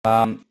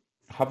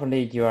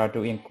Hopefully you are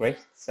doing great.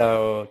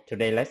 So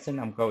today lesson,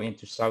 I'm going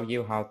to show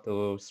you how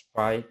to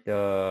swipe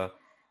the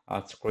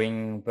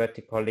screen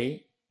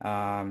vertically.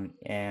 And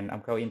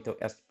I'm going to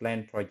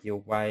explain for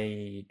you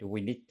why do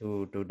we need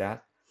to do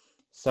that.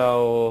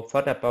 So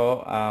first of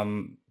all,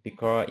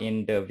 because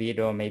in the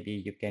video, maybe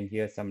you can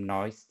hear some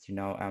noise,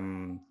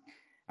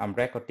 I'm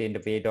recording the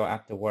video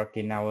after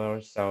working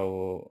hours,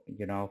 so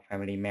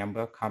family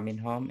member coming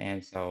home,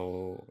 and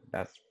so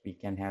that's we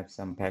can have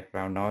some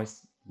background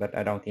noise, but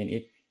I don't think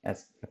it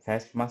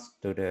affects much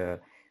to the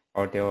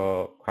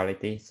audio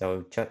quality,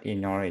 so just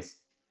ignore it.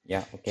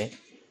 Yeah, okay.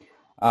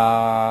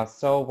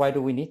 So why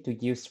do we need to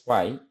use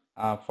swipe?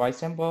 For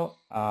example,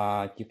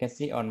 you can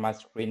see on my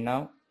screen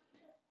now.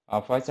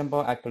 For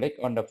example, I click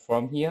on the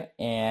form here,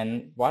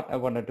 and what I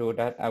want to do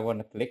that I want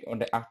to click on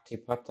the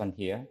active button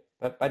here.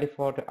 But by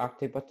default, the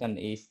active button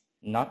is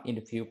not in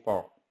the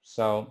viewport.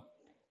 So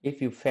if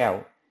you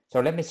fail,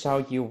 so let me show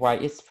you why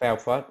it's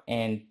failed first,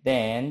 and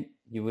then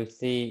you will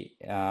see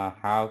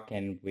how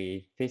can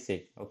we fix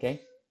it.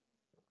 Okay.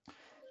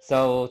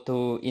 So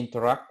to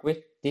interact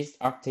with this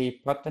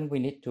active button, we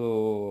need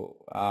to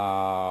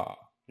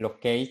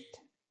locate.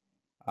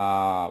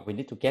 We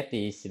need to get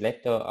the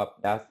selector of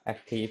that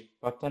active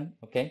button.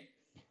 Okay.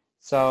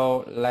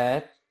 So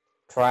let's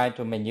try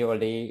to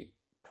manually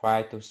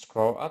try to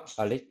scroll up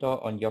a little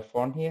on your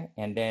phone here,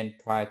 and then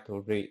try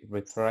to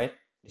refresh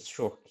the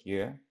stroke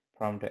here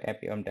from the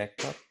FBM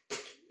desktop.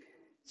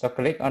 So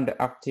click on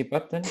the active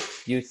button.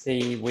 You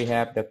see we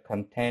have the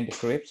content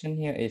description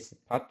here is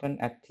button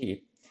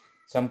active.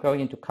 So I'm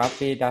going to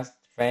copy that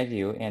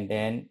value and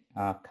then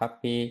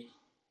copy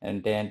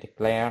and then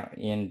declare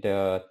in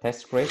the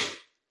test script.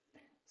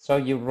 So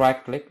you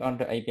right click on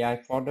the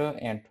API folder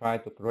and try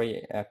to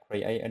create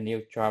a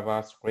new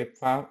JavaScript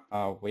file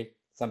with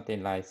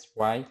something like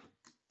swipe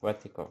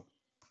vertical.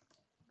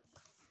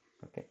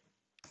 Okay.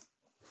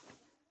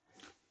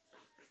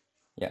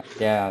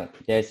 Yeah,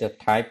 there's a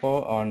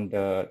typo on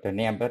the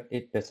name, but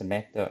it doesn't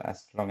matter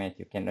as long as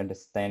you can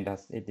understand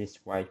that it is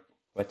swipe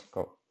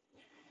vertical.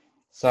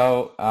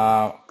 So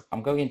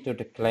I'm going to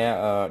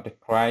declare the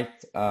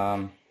correct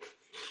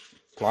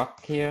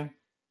block here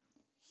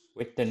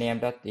with the name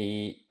that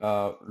the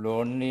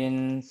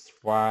rolling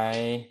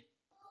swipe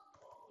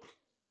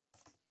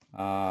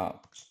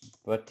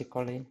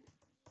vertically,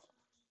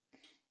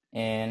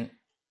 and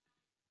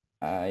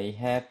I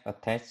have a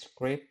test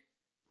script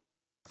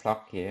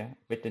block here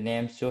with the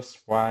name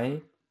just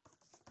swipe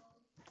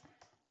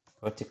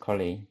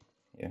vertically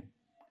here.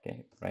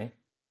 Okay, right.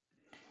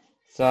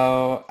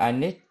 So I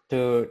need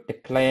to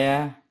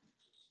declare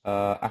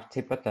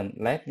active button.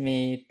 Let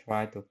me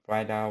try to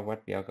find out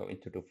what we are going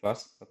to do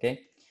first.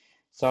 Okay,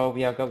 so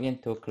we are going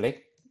to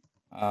click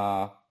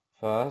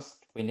first.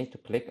 We need to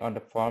click on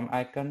the form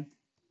icon.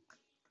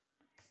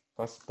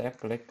 First step,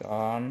 click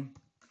on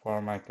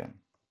form icon,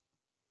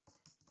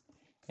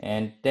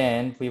 and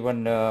then we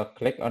want to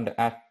click on the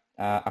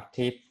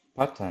active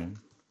button.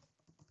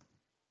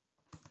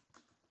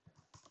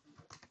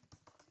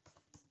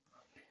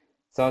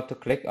 So to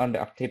click on the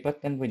active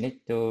button, we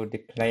need to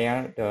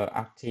declare the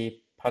active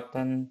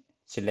button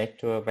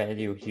selector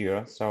value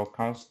here. So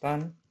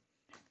constant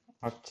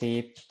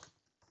active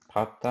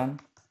button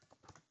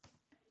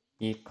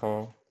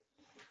equal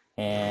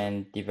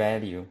and the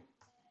value.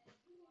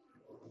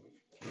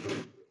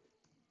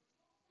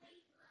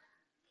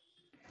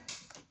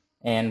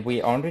 And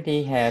we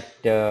already have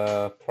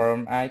the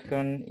form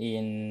icon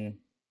in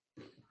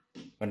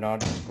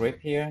another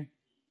script here.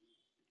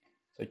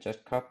 So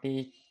just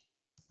copy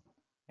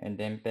and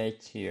then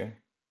paste here.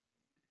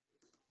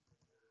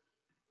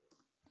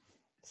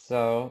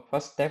 So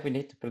first step, we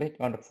need to click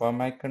on the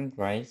form icon,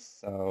 right?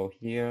 So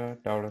here,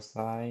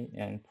 $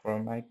 and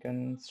form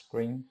icon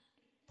screen.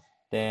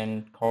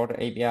 Then call the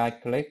API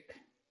click.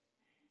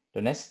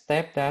 The next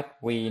step that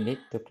we need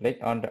to click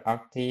on the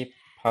active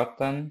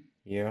button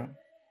here.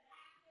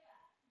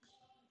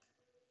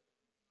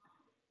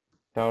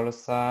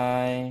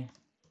 $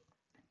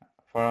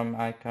 form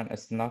icon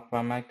is not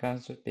form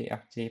icon, should be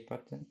active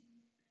button.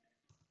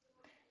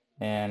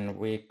 And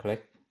we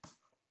click,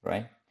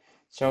 right?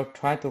 So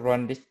try to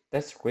run this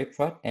script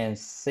first and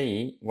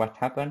see what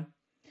happened.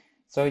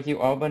 So you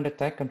open the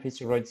text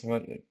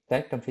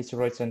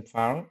configuration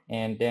file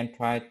and then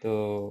try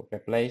to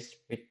replace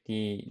with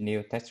the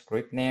new text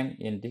script name.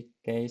 In this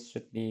case,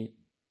 should be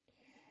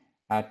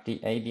at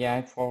the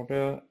API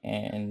folder,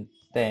 and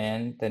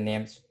then the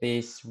name should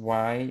be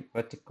swipe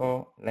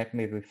vertical. Let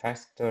me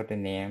refactor the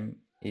name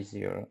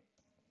easier.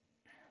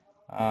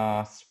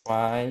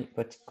 Swipe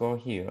vertical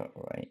here,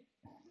 right?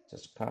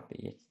 Just copy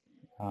it.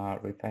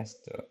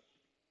 Refactor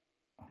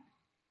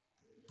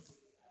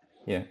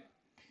here.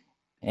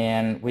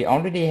 And we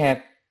already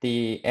have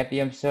the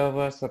FBM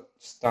server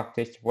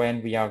started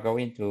when we are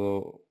going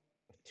to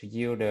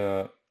use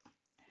the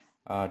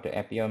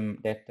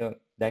FBM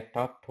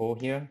desktop tool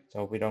here.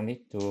 So we don't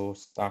need to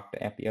start the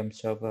FBM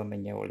server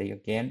manually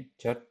again.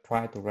 Just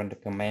try to run the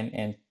command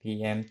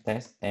npm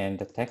test and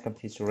the text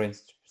configuration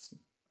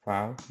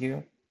file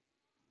here.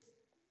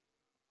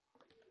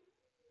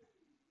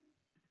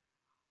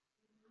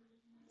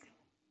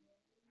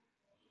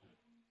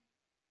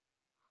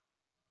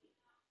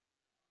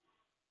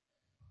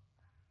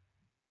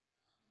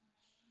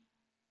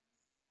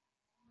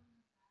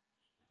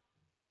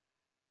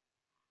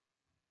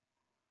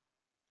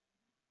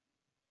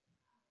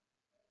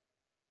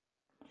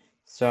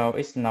 So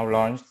it's now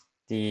launched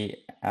the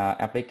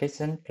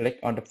application. Click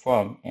on the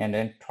form and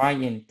then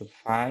trying to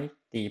find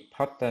the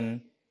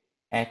button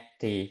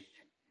active,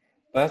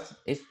 but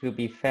it will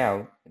be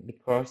failed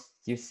because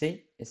you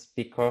see it's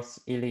because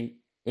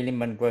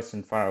element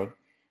version file.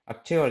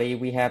 Actually,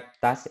 we have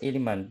that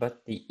element,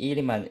 but the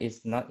element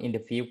is not in the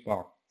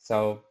viewport,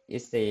 so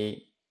it's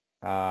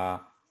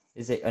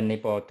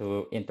unable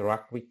to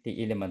interact with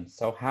the element.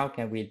 So how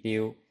can we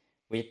deal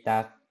with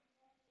that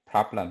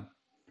problem?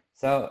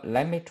 So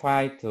let me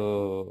try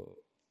to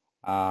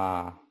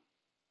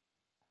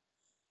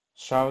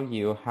show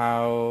you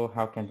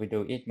how can we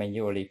do it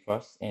manually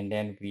first, and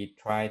then we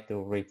try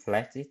to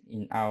reflect it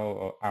in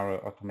our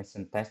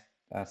automation test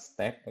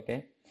step.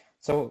 Okay,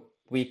 so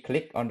we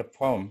click on the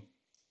form,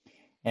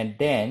 and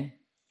then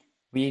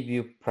we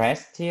will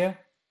press here.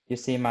 You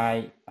see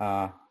my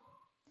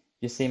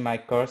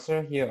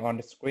cursor here on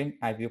the screen.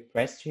 I will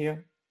press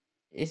here.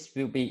 It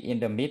will be in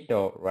the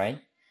middle,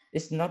 right?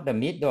 It's not the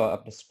middle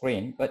of the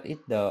screen, but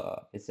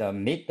it's a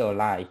middle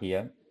line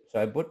here. So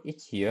I put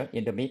it here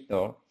in the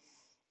middle.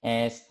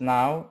 And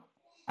now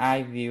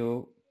I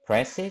will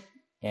press it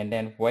and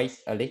then wait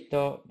a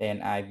little.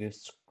 Then I will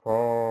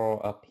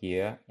scroll up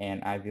here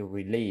and I will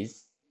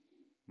release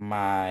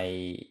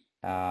my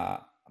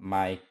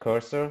my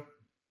cursor,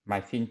 my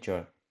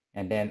finger,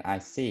 and then I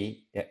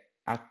see the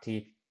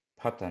active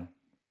button.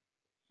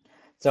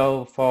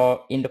 So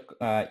for in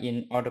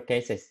other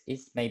cases, it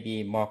may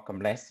be more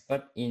complex,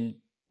 but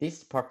in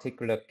this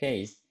particular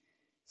case,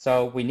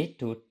 so we need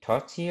to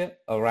touch here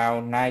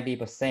around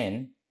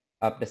 90%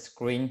 of the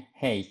screen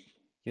height.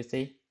 You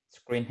see,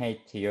 screen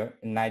height here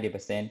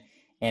 90%,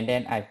 and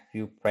then I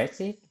will press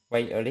it,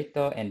 wait a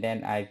little, and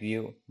then I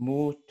will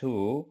move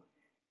to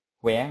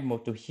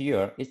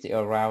here. It's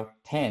around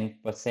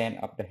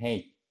 10% of the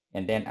height,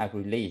 and then I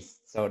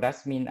release. So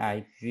that means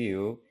I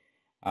will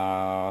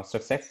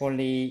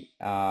successfully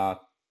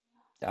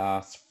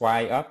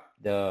swipe up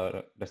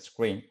the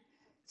screen.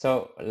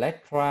 So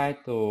let's try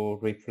to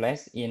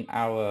replace in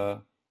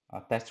our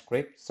test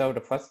script. So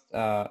the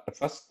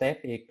first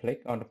step is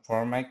click on the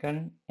form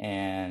icon,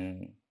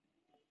 and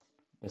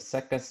the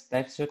second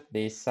step should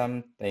be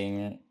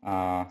something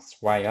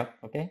swipe up.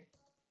 Okay,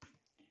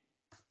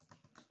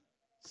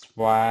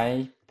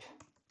 swipe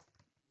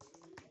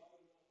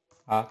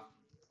up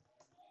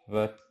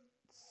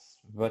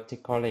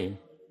vertically.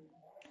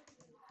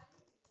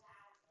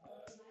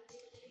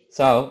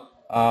 So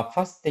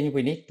first thing,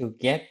 we need to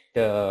get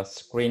the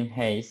screen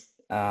height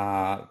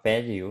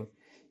value.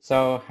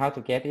 So how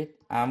to get it?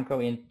 I'm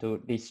going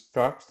to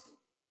destruct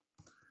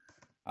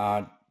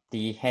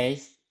the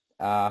height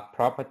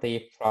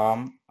property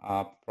from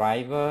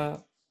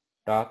driver.get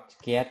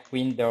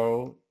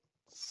window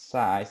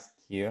size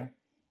here,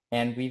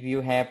 and we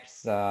will have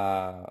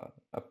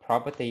a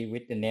property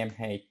with the name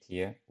height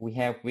here. We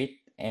have width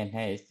and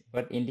height,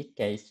 but in this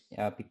case,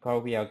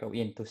 because we are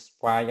going to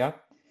swipe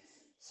up,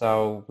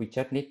 so we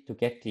just need to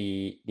get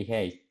the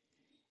height.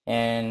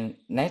 And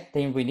next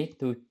thing, we need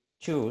to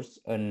choose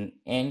an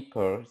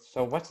anchor.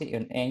 So what is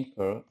an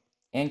anchor?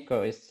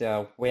 Anchor is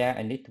where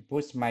I need to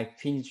put my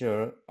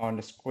finger on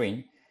the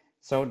screen.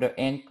 So the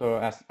anchor,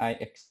 as I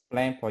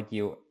explained for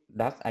you,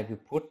 that I will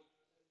put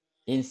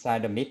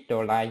inside the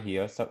middle line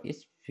here. So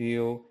it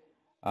will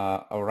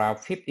around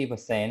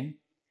 50%,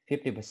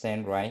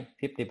 right?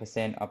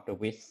 50% of the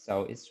width.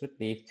 So it should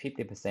be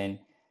 50%.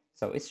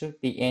 So it should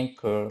be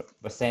anchor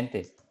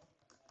percentage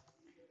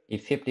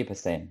is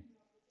 50%,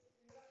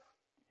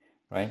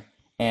 right?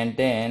 And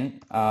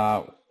then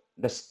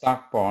the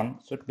stock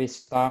bond should be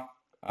stock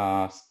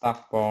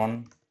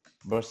bond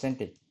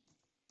percentage.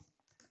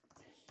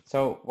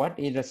 So what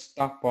is the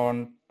stock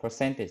bond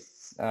percentage?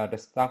 The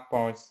stock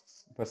bond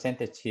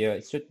percentage here,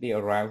 it should be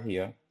around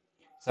here.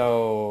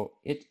 So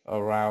it's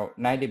around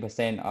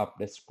 90% of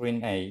the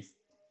screen age.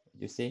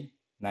 You see,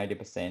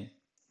 90%.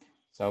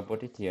 So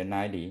put it here,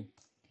 90.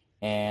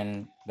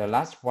 And the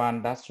last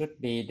one, that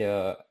should be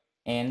the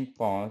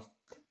endpoint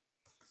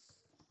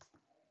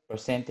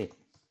percentage.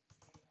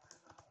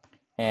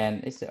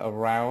 And it's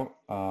around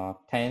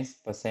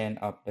 10%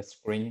 of the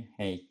screen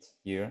height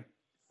here,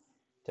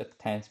 just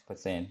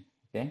 10%.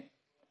 Okay.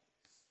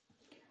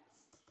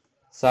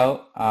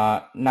 So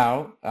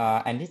now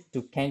I need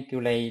to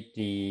calculate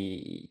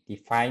the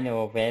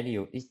final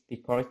value. It's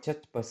because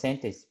just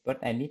percentage, but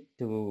I need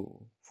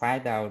to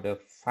find out the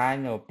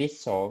final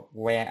pixel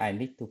where I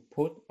need to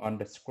put on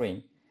the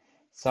screen.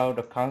 So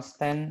the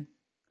constant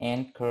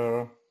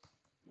anchor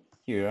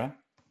here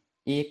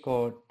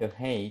equal the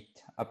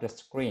height of the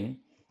screen,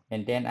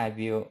 and then I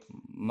will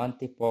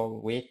multiply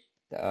with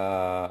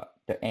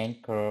the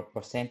anchor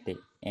percentage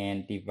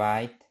and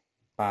divide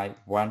by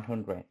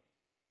 100,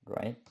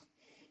 right?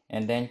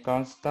 And then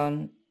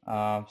constant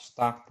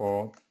start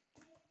point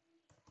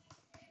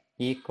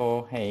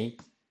equal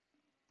height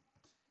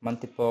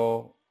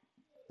multiple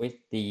with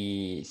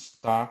the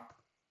start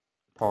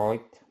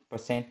point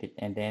percentage,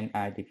 and then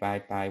I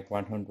divide by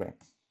 100.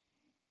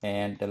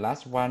 And the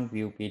last one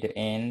will be the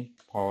end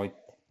point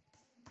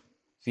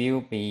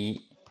will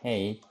be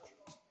height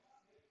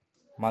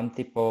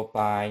multiple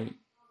by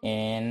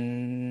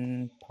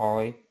n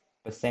point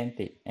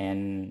percentage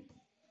and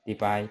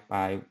divide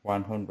by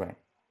 100.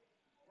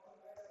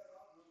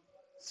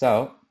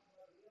 So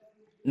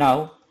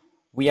now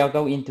we are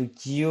going to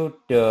use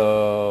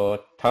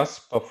the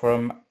task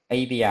perform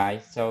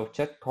API. So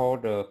just call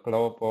the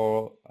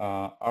global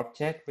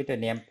object with the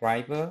name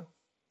driver,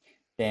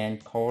 then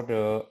call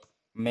the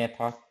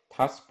method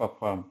task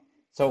perform.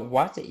 So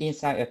what's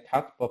inside a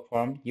task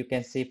perform? You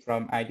can see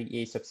from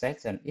IDE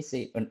succession, it's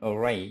an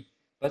array,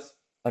 but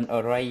an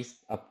array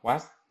of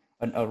what?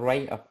 An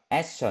array of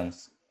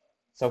actions.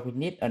 So we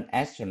need an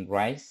action,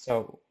 right?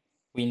 So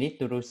we need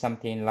to do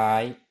something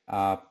like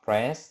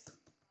press,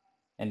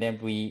 and then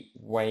we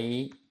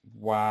wait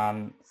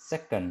 1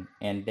 second,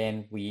 and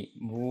then we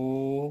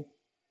move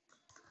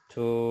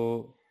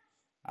to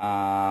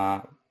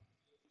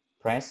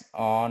press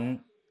on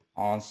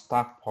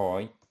start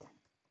point,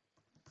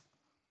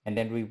 and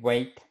then we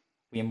wait,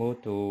 we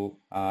move to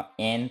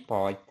end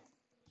point,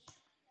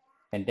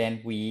 and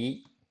then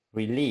we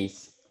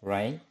release,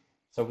 right?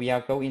 So we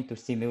are going to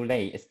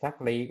simulate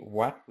exactly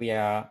what we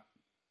are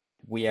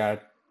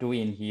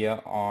doing here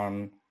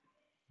on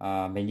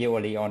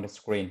manually on the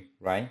screen,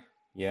 right?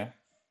 Yeah.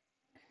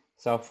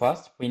 So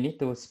first we need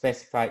to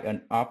specify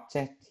an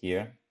object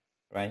here,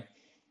 right?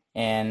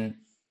 And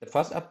the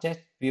first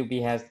object will be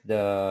has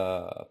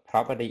the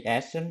property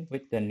action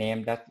with the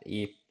name that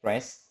is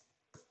press,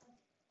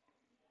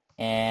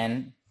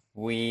 and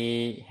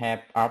we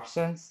have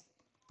options,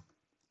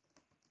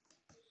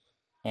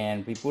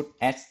 and we put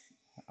as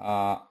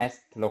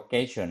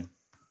location.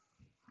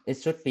 It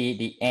should be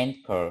the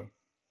anchor,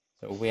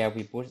 so where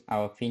we put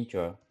our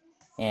finger.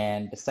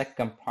 And the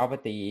second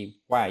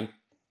property wipe,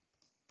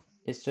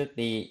 it should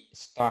be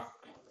start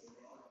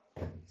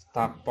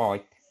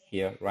point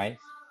here, right?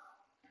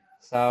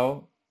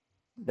 So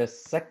the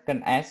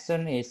second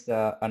action is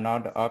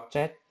another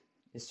object.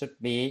 It should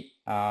be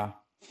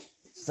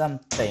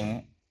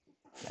something.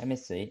 Let me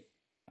see.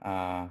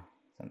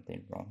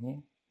 Something wrong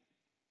here.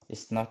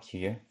 It's not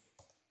here.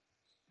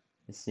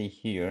 Let's see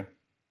here.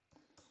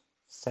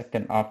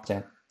 Second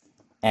object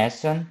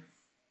action,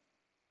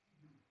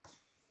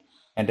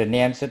 and the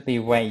name should be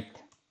wait,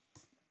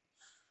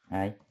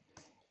 right?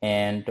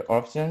 And the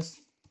options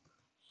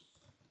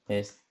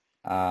is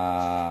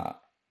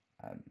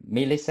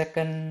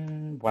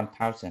millisecond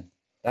 1000.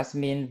 That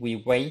means we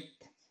wait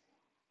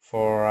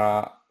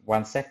for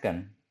 1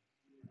 second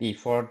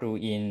before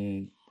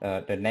doing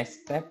the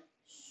next step.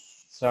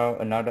 So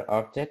another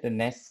object, the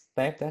next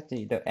step, that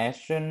is the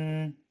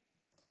action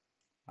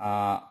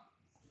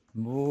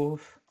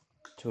move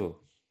to,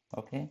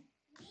 okay,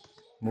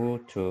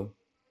 move to,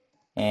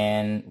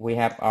 and we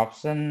have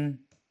option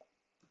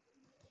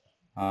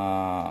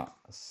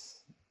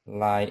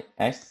like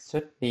S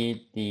should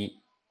be the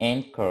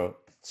anchor.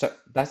 So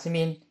that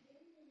means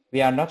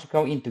we are not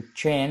going to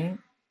change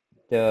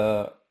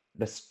the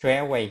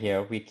stairway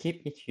here. We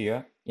keep it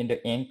here in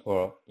the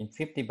anchor in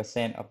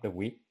 50% of the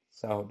width.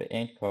 So the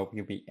anchor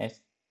will be S,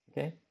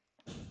 okay?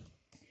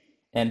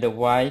 And the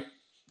Y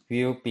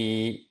will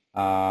be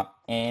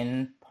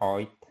end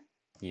point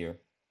here,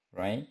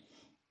 right?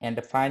 And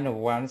the final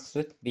one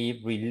should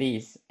be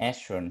release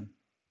action.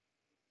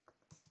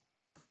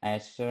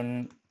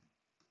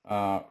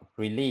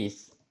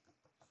 Release,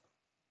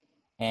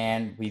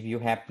 and we will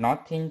have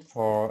nothing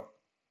for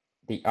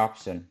the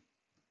option,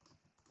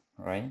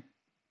 right?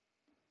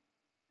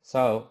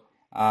 So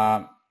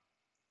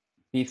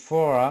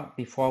before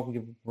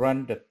we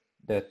run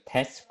the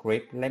test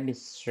script, let me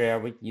share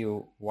with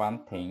you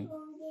one thing.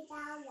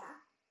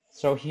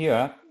 So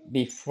here,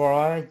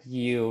 before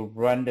you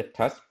run the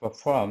task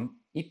perform,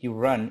 if you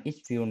run, it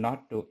will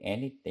not do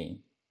anything,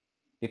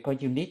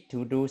 because you need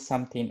to do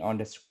something on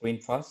the screen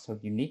first. So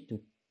you need to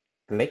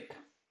click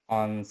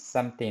on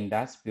something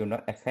that will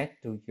not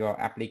affect to your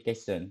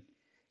application.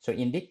 So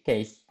in this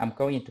case, I'm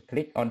going to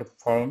click on the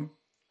form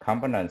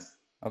components,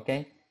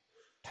 okay?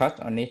 Touch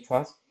on it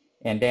first,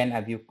 and then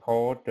I will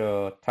call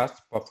the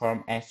task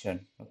perform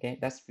action, okay?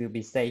 That will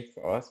be safe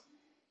for us.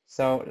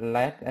 So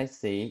let us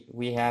see,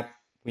 we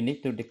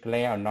need to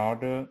declare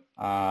another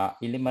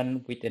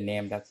element with the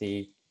name that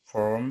is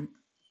form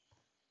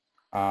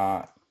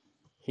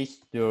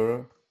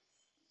history,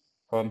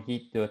 form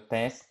history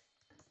test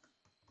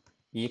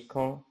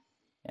equal,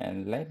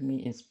 and let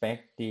me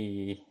inspect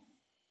the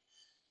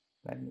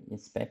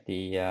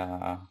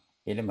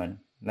element.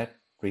 Let's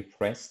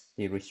refresh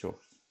the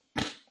resource.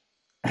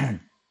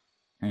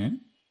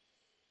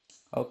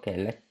 Okay,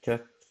 let's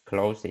just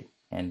close it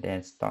and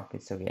then start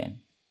it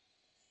again.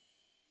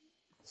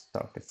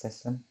 Start the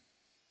session.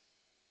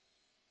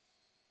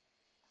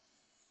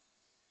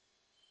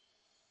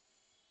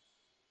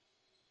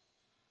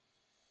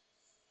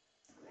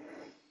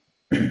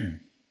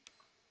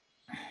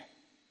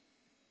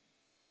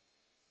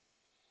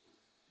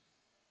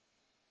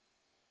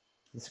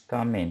 It's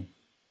coming.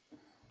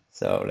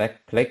 So let's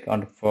click on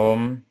the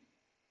form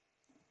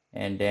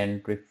and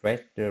then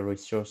refresh the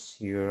resource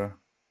here.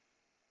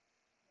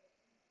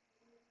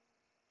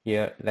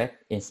 Here, let's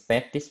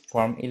inspect this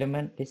form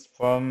element. This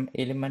form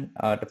element,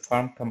 the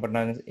form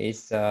component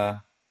is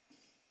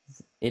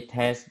it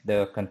has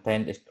the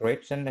content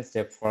description. Let's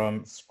say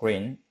from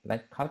screen.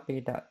 Let's copy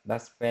that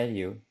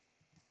value.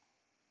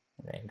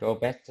 Then go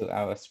back to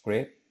our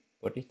script.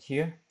 Put it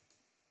here,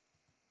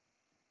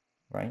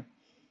 right?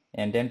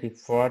 And then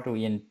before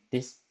doing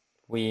this,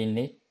 we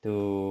need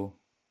to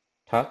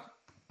touch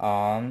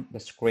on the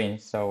screen.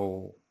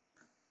 So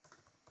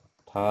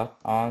touch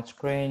on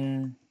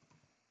screen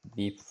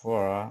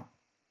before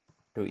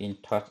doing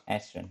touch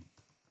action.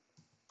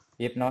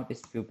 If not,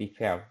 this will be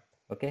failed.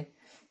 Okay,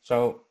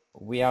 so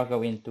we are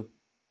going to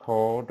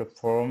call the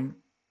form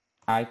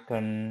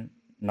icon,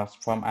 not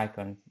form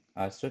icon,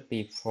 should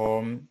be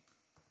form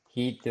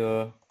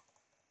header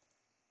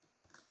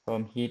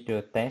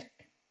text,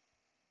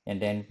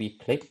 and then we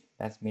click.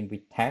 That means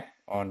we tap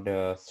on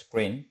the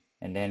screen,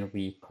 and then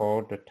we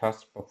call the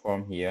touch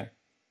perform here.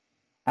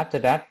 After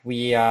that,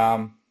 we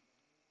are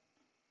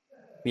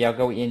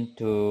going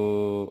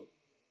to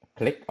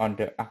click on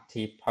the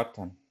active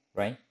button,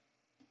 right?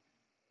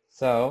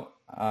 So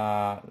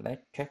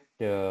let's check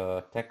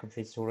the tag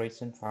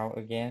configuration file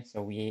again.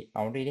 So we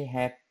already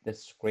have the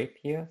script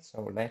here.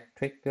 So let's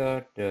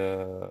trigger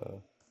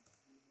the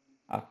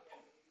up.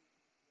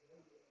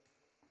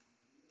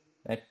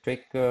 Let's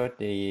trigger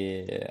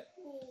the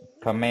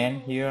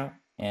command here,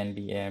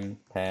 npm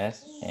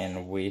test,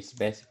 and we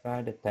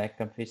specify the tag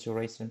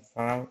configuration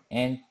file.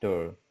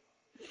 Enter.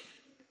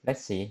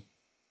 Let's see.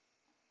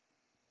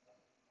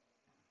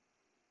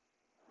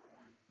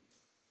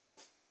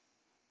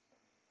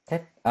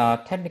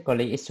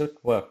 Technically, it should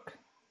work.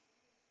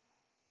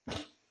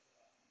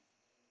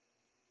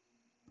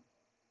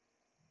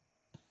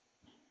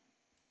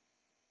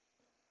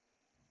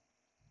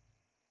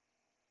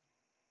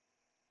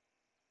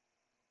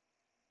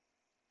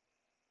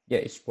 Yeah,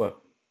 it's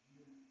worked.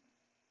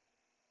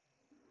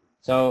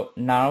 So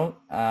now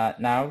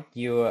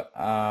you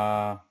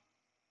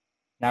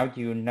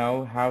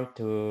know how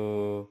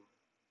to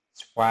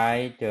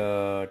swipe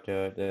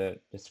the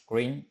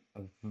screen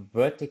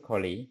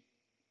vertically.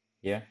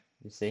 Yeah,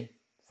 you see,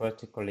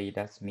 vertically,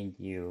 that means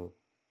you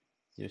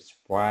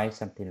swipe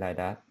something like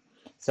that.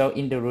 So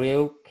in the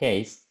real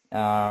case,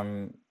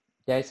 there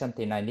is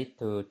something I need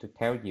to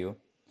tell you.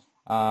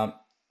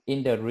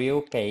 In the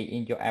real case,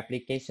 in your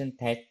application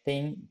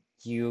testing,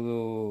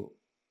 you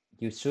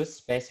should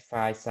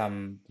specify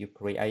you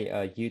create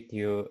a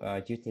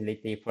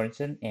utility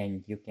function,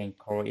 and you can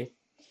call it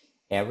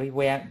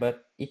everywhere,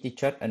 but it is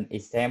just an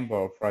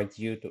example for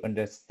you to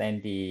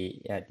understand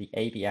the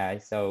API.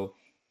 So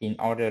in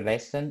other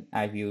lesson,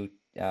 I will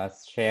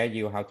share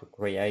you how to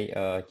create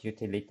a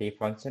utility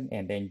function,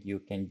 and then you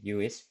can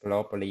use it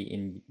globally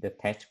in the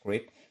test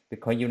script.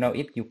 Because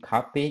if you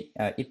copy,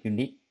 if you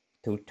need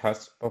to touch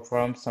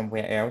perform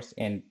somewhere else,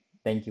 and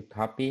then you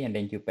copy and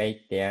then you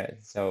paste there,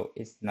 so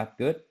it's not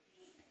good.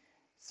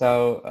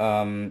 So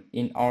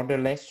in other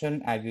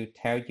lesson, I will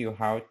tell you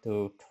how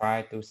to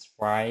try to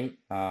swipe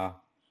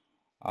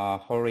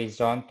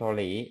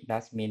horizontally.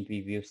 That means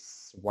we will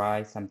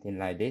swipe something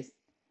like this.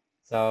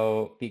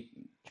 So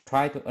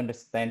try to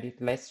understand this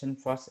lesson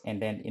first, and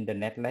then in the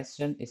next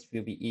lesson, it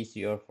will be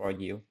easier for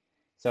you.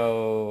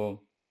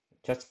 So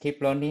just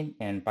keep learning,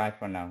 and bye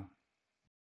for now.